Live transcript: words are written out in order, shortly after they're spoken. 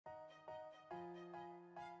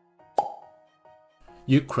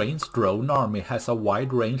Ukraine's drone army has a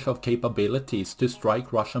wide range of capabilities to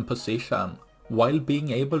strike Russian position, while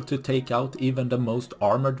being able to take out even the most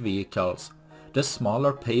armored vehicles. The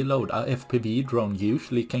smaller payload a FPV drone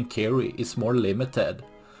usually can carry is more limited,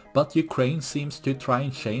 but Ukraine seems to try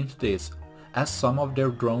and change this, as some of their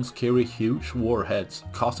drones carry huge warheads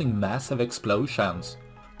causing massive explosions.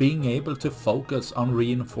 Being able to focus on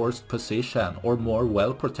reinforced position or more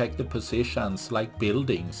well-protected positions like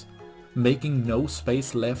buildings, making no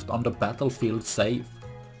space left on the battlefield safe,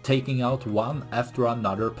 taking out one after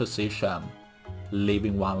another position,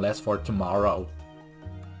 leaving one less for tomorrow.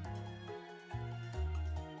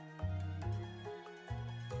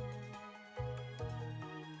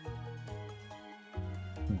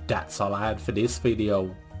 That's all I had for this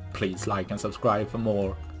video. Please like and subscribe for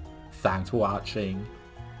more. Thanks for watching.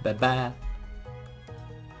 Bye bye.